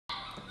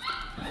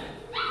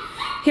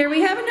Here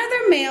we have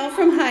another male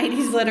from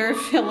Heidi's litter,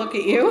 if he'll look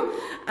at you.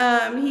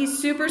 He's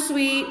super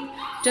sweet,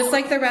 just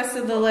like the rest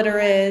of the litter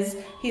is.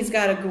 He's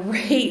got a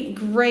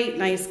great,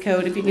 nice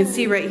coat. If you can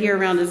see right here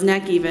around his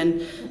neck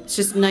even, it's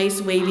just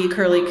nice, wavy,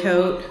 curly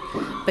coat.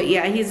 But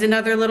yeah, he's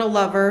another little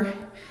lover,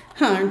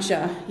 aren't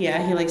ya?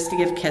 Yeah, he likes to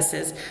give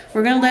kisses.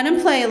 We're gonna let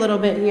him play a little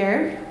bit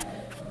here.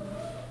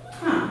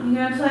 Huh, you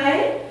gonna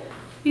play?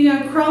 You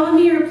gonna crawl in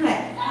here or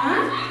play?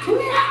 Huh? Come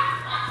here.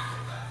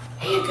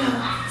 Here you go.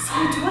 See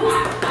your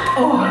toys?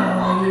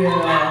 Oh,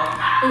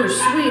 yeah. Oh,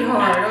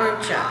 sweetheart,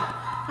 aren't ya?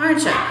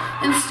 Aren't ya?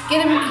 And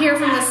get him here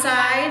from the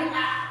side.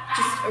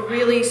 Just a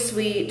really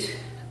sweet,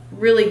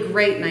 really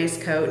great,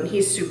 nice coat. And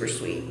he's super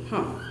sweet,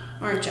 huh?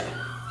 Aren't ya?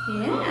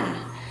 Yeah.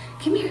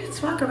 Come here,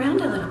 let's walk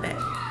around a little bit.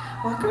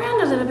 Walk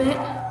around a little bit.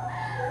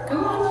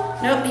 Come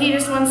on. Nope, he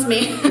just wants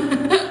me.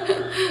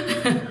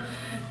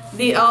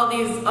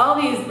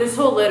 This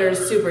whole litter is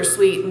super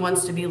sweet and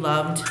wants to be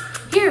loved.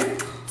 Here,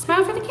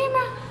 smile for the camera.